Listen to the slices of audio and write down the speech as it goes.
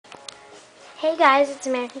Hey guys, it's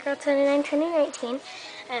American Girl 29 2019.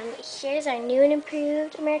 Here's our new and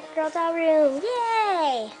improved American Girl doll room.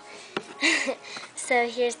 Yay! So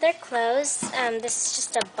here's their clothes. This is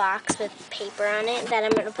just a box with paper on it that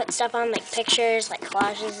I'm going to put stuff on, like pictures, like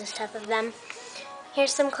collages and stuff of them.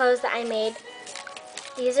 Here's some clothes that I made.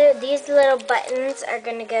 These little buttons are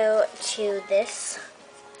going to go to this.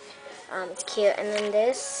 It's cute. And then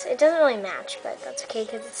this, it doesn't really match, but that's okay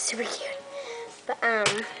because it's super cute. But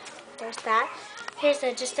there's that. Here's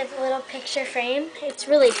just a little picture frame. It's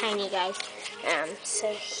really tiny, guys.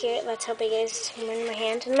 So here, let's hope it goes in my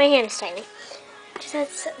hand. And my hand's tiny. Just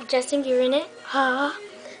has Justin Bieber in it. Ha!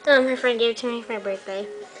 Her friend gave it to me for my birthday.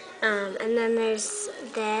 And then there's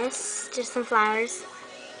this, just some flowers.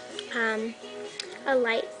 A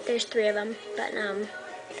light. There's 3 of them. But then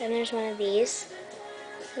there's one of these.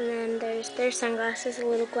 And then there's their sunglasses, a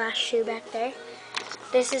little glass shoe back there.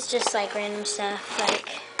 This is just like random stuff, like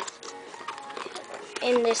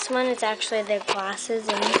in this one it's actually their glasses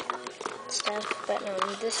and stuff, but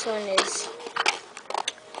this one is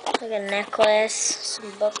like a necklace,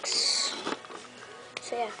 some books.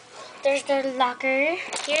 So yeah, there's their locker.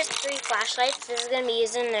 Here's 3 flashlights. This is gonna be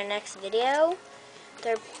used in their next video.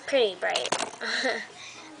 They're pretty bright.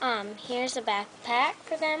 Here's a backpack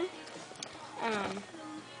for them.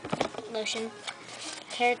 Lotion,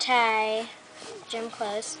 hair tie, gym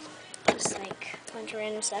clothes, just like a bunch of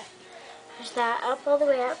random stuff. There's that up all the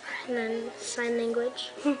way up, and then sign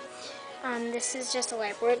language. This is just a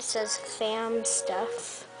whiteboard. It says fam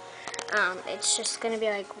stuff. It's just gonna be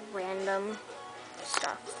like random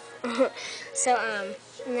stuff. So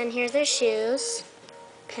and then here's their shoes,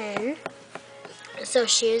 pen. So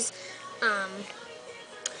shoes,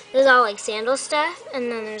 there's all like sandal stuff,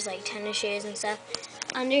 and then there's like tennis shoes and stuff.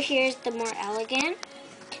 Under here is the more elegant.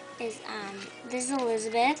 This is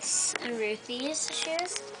Elizabeth's and Ruthie's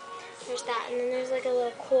shoes. There's that, and then there's like a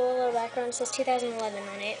little cool little background. It says 2011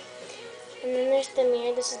 on it. And then there's the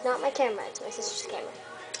mirror. This is not my camera. It's my sister's camera.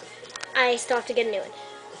 I still have to get a new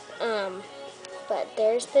one. But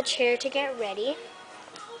there's the chair to get ready.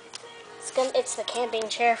 It's the camping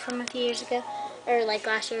chair from a few years ago, or like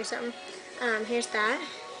last year or something. Here's that,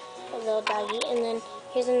 a little doggy, and then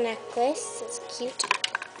here's a necklace. It's cute.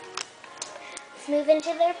 Let's move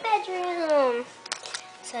into their bedroom.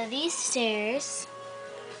 So these stairs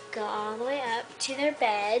go all the way up to their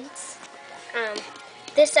beds.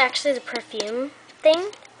 This actually is a perfume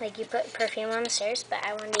thing. Like you put perfume on the stairs, but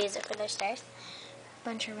I wanted to use it for their stairs.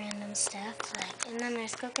 Bunch of random stuff. And then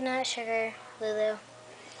there's coconut, sugar, Lulu.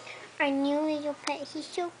 Our new little pet, he's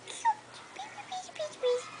so cute.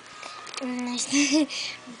 And then there's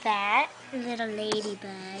that little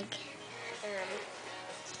ladybug.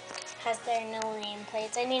 Has their no name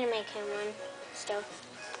plates. I need to make him one still.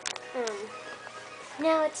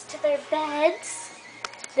 Now it's to their beds.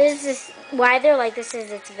 This is why they're like this is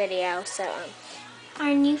its video. So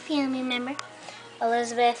our new family member,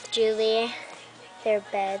 Elizabeth, Julie, their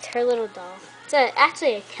beds, her little doll. It's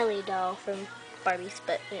actually a Kelly doll from Barbie's,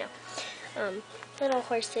 but you know, little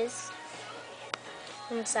horses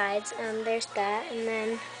on the sides. There's that, and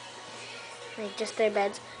then like just their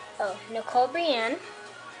beds. Oh, Nicole, Brienne,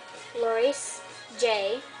 Lori,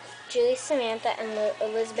 Jay, Julie, Samantha, and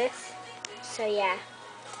Elizabeth. So yeah.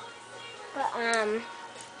 But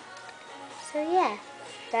so yeah,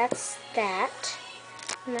 that's that.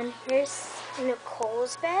 And then here's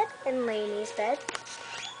Nicole's bed and Lainey's bed.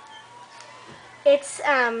 It's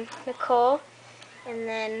Nicole and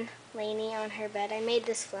then Lainey on her bed. I made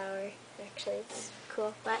this flower, actually, it's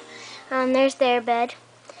cool. But there's their bed.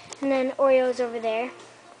 And then Oreo's over there.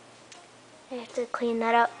 I have to clean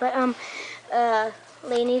that up. But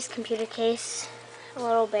Lainey's computer case, a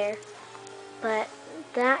little bear. But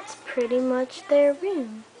that's pretty much their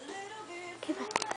room. Okay, bye.